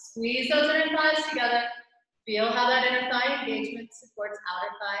 Squeeze those inner thighs together. Feel how that inner thigh engagement supports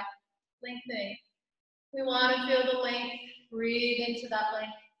outer thigh lengthening. We want to feel the length. Breathe into that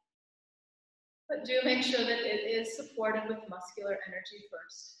length. But do make sure that it is supported with muscular energy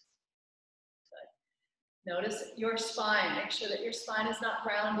first. Good. Notice your spine. Make sure that your spine is not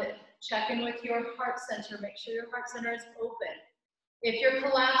rounded. Check in with your heart center. Make sure your heart center is open. If you're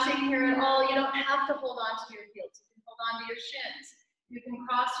collapsing here at all, you don't have to hold on to your heels. You can hold on to your shins. You can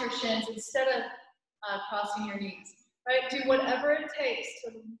cross your shins instead of crossing your knees. Right? Do whatever it takes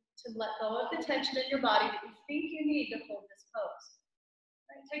to let go of the tension in your body that you think you need to hold this pose.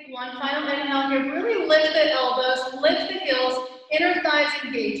 Right? Take one final inhale here. Really lift the elbows, lift the heels, inner thighs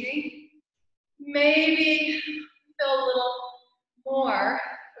engaging. Maybe feel a little more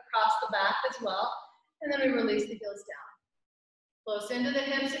across the back as well. And then we release the heels down. Close into the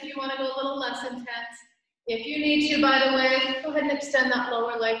hips if you want to go a little less intense. If you need to, by the way, go ahead and extend that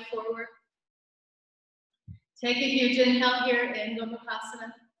lower leg forward. Take a huge inhale here in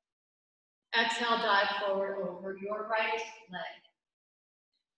Gomukhasana. Exhale, dive forward over your right leg.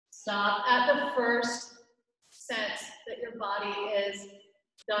 Stop at the first sense that your body is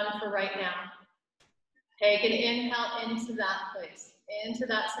done for right now. Take an inhale into that place, into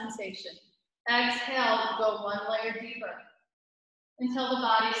that sensation. Exhale, go one layer deeper until the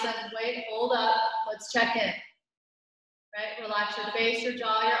body says, wait, hold up, let's check in. Right? Relax your face, your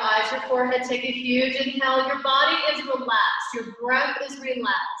jaw, your eyes, your forehead. Take a huge inhale. Your body is relaxed. Your breath is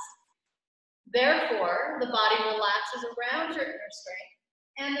relaxed. Therefore, the body relaxes around your inner strength,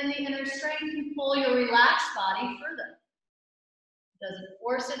 and then the inner strength can pull your relaxed body further. It doesn't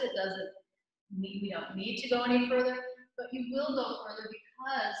force it. It doesn't. We don't need to go any further, but you will go further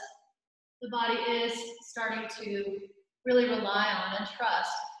because the body is starting to really rely on and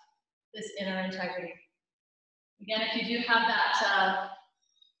trust this inner integrity. Again, if you do have that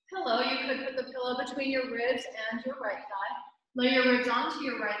pillow, you could put the pillow between your ribs and your right thigh. Lay your ribs onto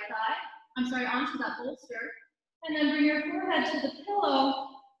your right thigh, onto that bolster, and then bring your forehead to the pillow,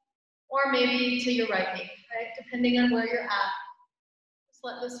 or maybe to your right knee, right? Depending on where you're at. Just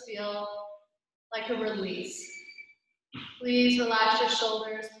let this feel like a release. Please relax your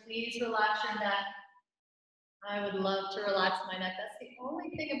shoulders. Please relax your neck. I would love to relax my neck. That's the only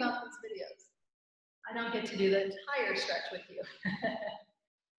thing about these videos. I don't get to do the entire stretch with you.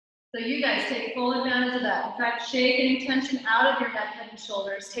 So you guys take full advantage of that. In fact, shake any tension out of your neck, head, and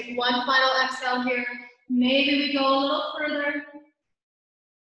shoulders. Take one final exhale here. Maybe we go a little further.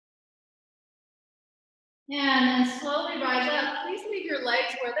 And then slowly rise up. Please leave your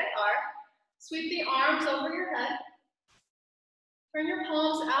legs where they are. Sweep the arms over your head. Turn your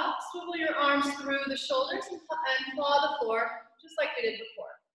palms out. Swivel your arms through the shoulders and claw the floor, just like we did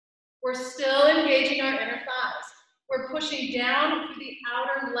before. We're still engaging our inner thighs. We're pushing down through the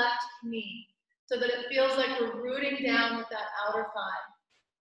outer left knee so that it feels like we're rooting down with that outer thigh.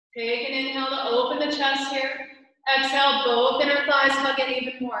 Take an inhale to open the chest here. Exhale, both inner thighs hug in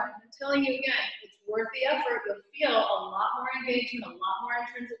even more. I'm telling you again, it's worth the effort. You'll feel a lot more engagement, a lot more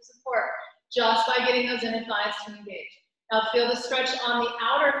intrinsic support just by getting those inner thighs to engage. Now feel the stretch on the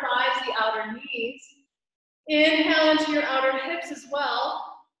outer thighs, the outer knees. Inhale into your outer hips as well.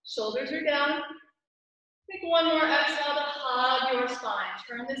 Shoulders are down. Take one more exhale to hug your spine.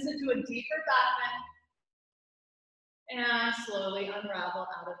 Turn this into a deeper back bend. And slowly unravel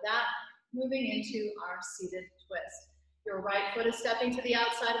out of that, moving into our seated twist. Your right foot is stepping to the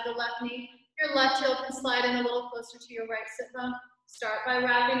outside of the left knee. Your left heel can slide in a little closer to your right sit bone. Start by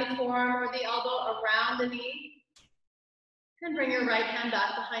wrapping the forearm or the elbow around the knee. And bring your right hand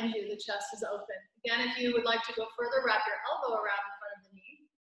back behind you. The chest is open. Again, if you would like to go further, wrap your elbow around the front of the knee.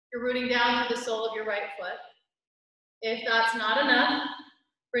 You're rooting down through the sole of your right foot. If that's not enough,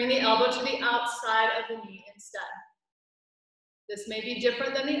 bring the elbow to the outside of the knee instead. This may be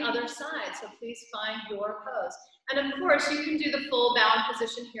different than the other side, so please find your pose. And of course, you can do the full bound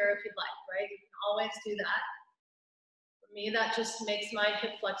position here if you'd like, right? You can always do that. For me, that just makes my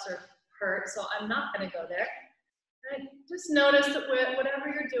hip flexor hurt, so I'm not gonna go there. And just notice that whatever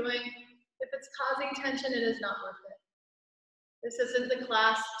you're doing, if it's causing tension, it is not worth it. This isn't the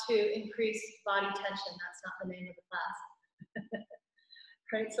class to increase body tension. That's not the name of the class.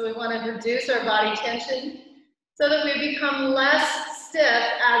 Right, so we want to reduce our body tension so that we become less stiff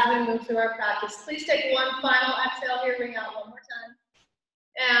as we move through our practice. Please take one final exhale here, bring out one more time.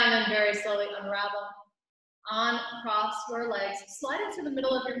 And then very slowly unravel. Uncross your legs, slide into the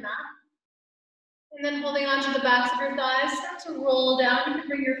middle of your mat. And then holding on to the backs of your thighs, start to roll down. You can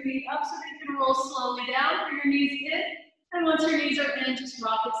bring your feet up so that you can roll slowly down, bring your knees in. And once your knees are in, just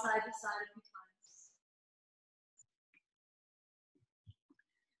rock it side to side a few times.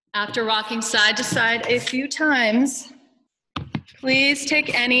 After rocking side to side a few times, please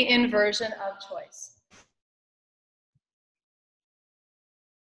take any inversion of choice.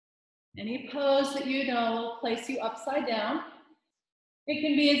 Any pose that you know will place you upside down. It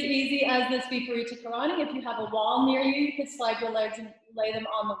can be as easy as this Viparita Karani. If you have a wall near you, you can slide your legs and lay them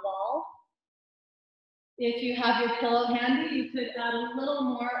on the wall. If you have your pillow handy, you could add a little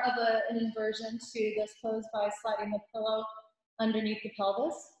more of an inversion to this pose by sliding the pillow underneath the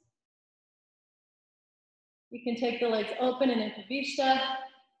pelvis. You can take the legs open and into Vishta.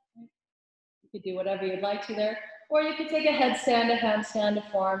 You could do whatever you'd like to there. Or you could take a headstand, a handstand,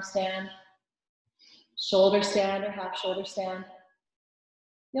 a forearm stand, shoulder stand, or half shoulder stand.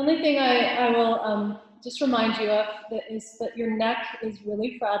 The only thing I will just remind you of is that your neck is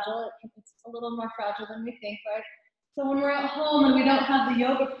really fragile. It's a little more fragile than we think, right? So when we're at home and we don't have the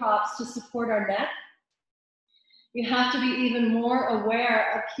yoga props to support our neck, you have to be even more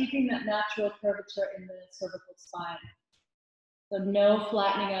aware of keeping that natural curvature in the cervical spine. So no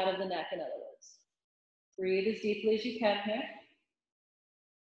flattening out of the neck, in other words. Breathe as deeply as you can here.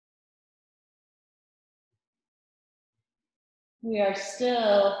 We are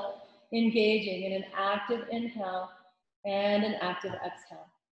still engaging in an active inhale and an active exhale.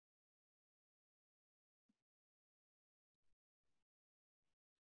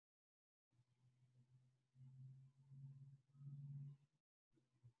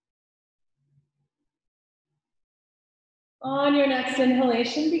 On your next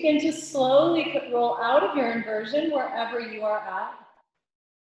inhalation, begin to slowly roll out of your inversion wherever you are at.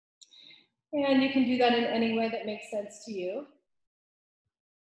 And you can do that in any way that makes sense to you.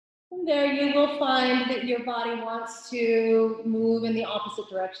 From there, you will find that your body wants to move in the opposite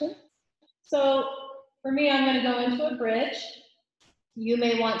direction. So for me, I'm going to go into a bridge. You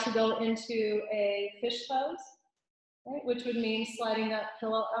may want to go into a fish pose, right? Which would mean sliding that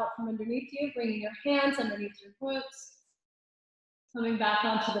pillow out from underneath you, bringing your hands underneath your glutes, coming back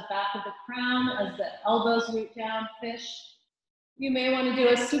onto the back of the crown as the elbows root down, fish. You may want to do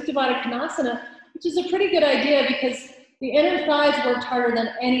a Supta Baddha Konasana, which is a pretty good idea because the inner thighs worked harder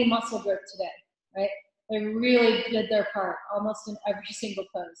than any muscle group today, right? They really did their part almost in every single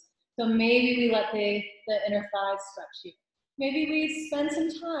pose. So maybe we let the inner thighs stretch here. Maybe we spend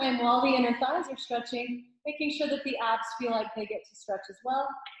some time while the inner thighs are stretching, making sure that the abs feel like they get to stretch as well.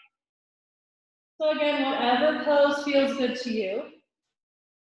 So again, whatever pose feels good to you,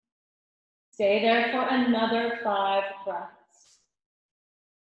 stay there for another 5 breaths.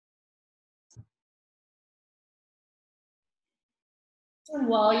 And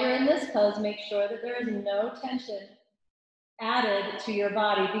while you're in this pose, make sure that there is no tension added to your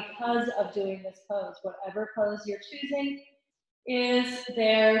body because of doing this pose. Whatever pose you're choosing is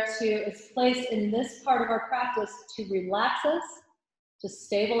placed in this part of our practice to relax us, to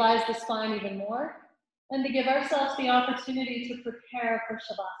stabilize the spine even more, and to give ourselves the opportunity to prepare for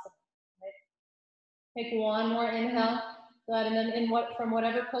Shavasana. Right? Take one more inhale, and then from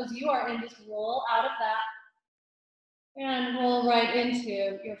whatever pose you are in, just roll out of that and roll right into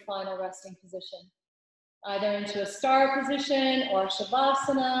your final resting position. Either into a star position or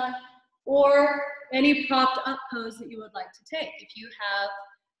Shavasana or any propped up pose that you would like to take. If you have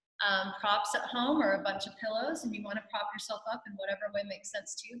props at home or a bunch of pillows and you want to prop yourself up in whatever way makes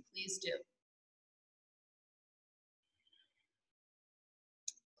sense to you, please do.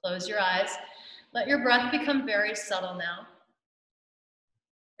 Close your eyes. Let your breath become very subtle now.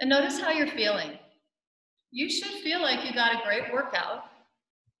 And notice how you're feeling. You should feel like you got a great workout.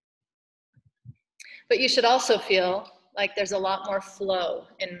 But you should also feel like there's a lot more flow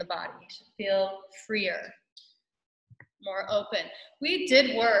in the body. You should feel freer, more open. We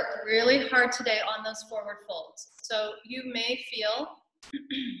did work really hard today on those forward folds. So you may feel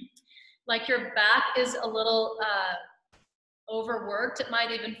like your back is a little overworked. It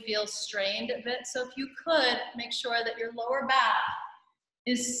might even feel strained a bit. So if you could, make sure that your lower back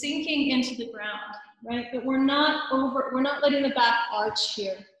is sinking into the ground, right? But we're not letting the back arch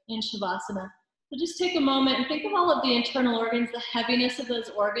here in Shavasana. So just take a moment and think of all of the internal organs, the heaviness of those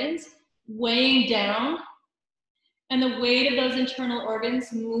organs weighing down, And the weight of those internal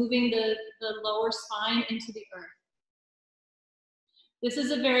organs moving the lower spine into the earth. This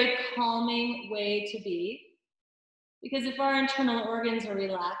is a very calming way to be, because if our internal organs are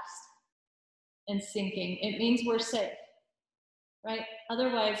relaxed and sinking, it means we're safe, right?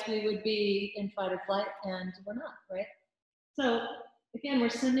 Otherwise, we would be in fight or flight, and we're not, right? So again, we're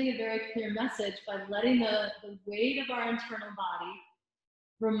sending a very clear message by letting the weight of our internal body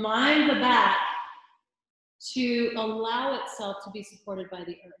remind the back to allow itself to be supported by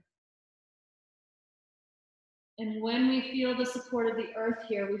the earth. And when we feel the support of the earth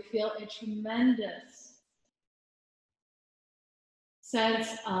here, we feel a tremendous sense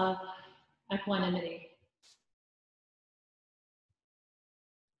of equanimity.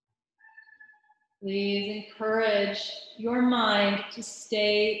 Please encourage your mind to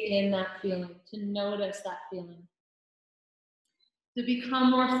stay in that feeling, to notice that feeling. To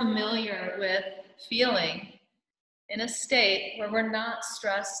become more familiar with feeling in a state where we're not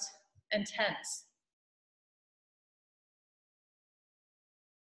stressed and tense.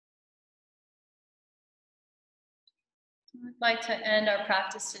 I'd like to end our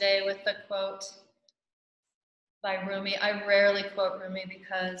practice today with a quote by Rumi. I rarely quote Rumi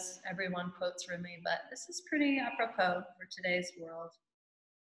because everyone quotes Rumi, but this is pretty apropos for today's world.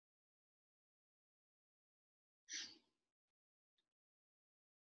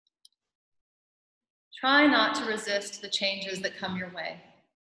 Try not to resist the changes that come your way.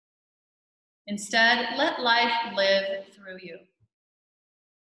 Instead, let life live through you.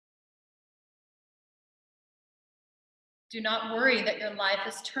 Do not worry that your life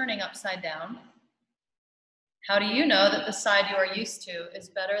is turning upside down. How do you know that the side you are used to is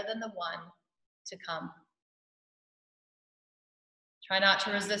better than the one to come? Try not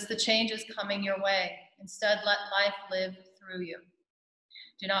to resist the changes coming your way. Instead, let life live through you.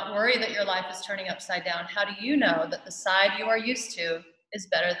 Do not worry that your life is turning upside down. How do you know that the side you are used to is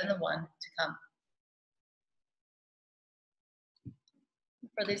better than the one to come?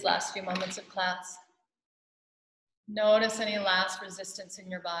 For these last few moments of class, notice any last resistance in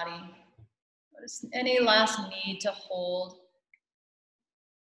your body. Notice any last need to hold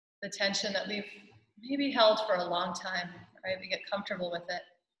the tension that we've maybe held for a long time, right? We get comfortable with it,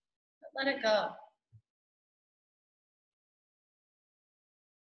 but let it go.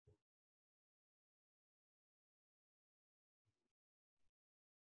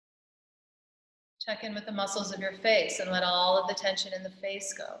 Check in with the muscles of your face and let all of the tension in the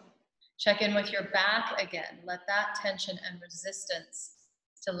face go. Check in with your back again. Let that tension and resistance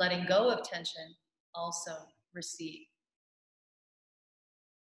to letting go of tension also recede.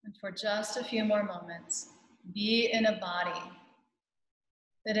 And for just a few more moments, be in a body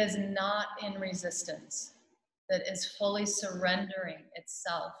that is not in resistance, that is fully surrendering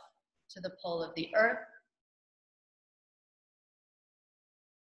itself to the pull of the earth,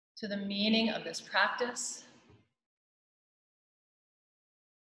 to the meaning of this practice,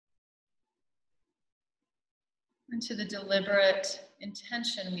 and to the deliberate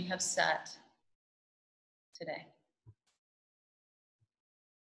intention we have set today.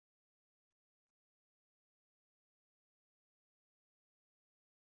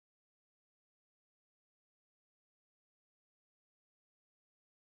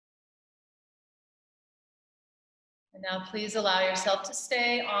 And now please allow yourself to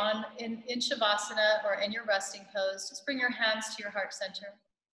stay in Shavasana or in your resting pose. Just bring your hands to your heart center.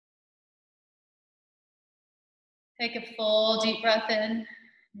 Take a full deep breath in.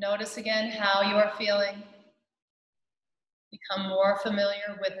 Notice again how you are feeling. Become more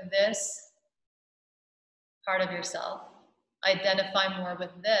familiar with this part of yourself. Identify more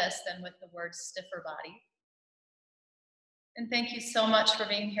with this than with the word stiffer body. And thank you so much for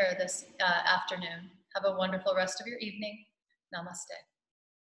being here this afternoon. Have a wonderful rest of your evening. Namaste.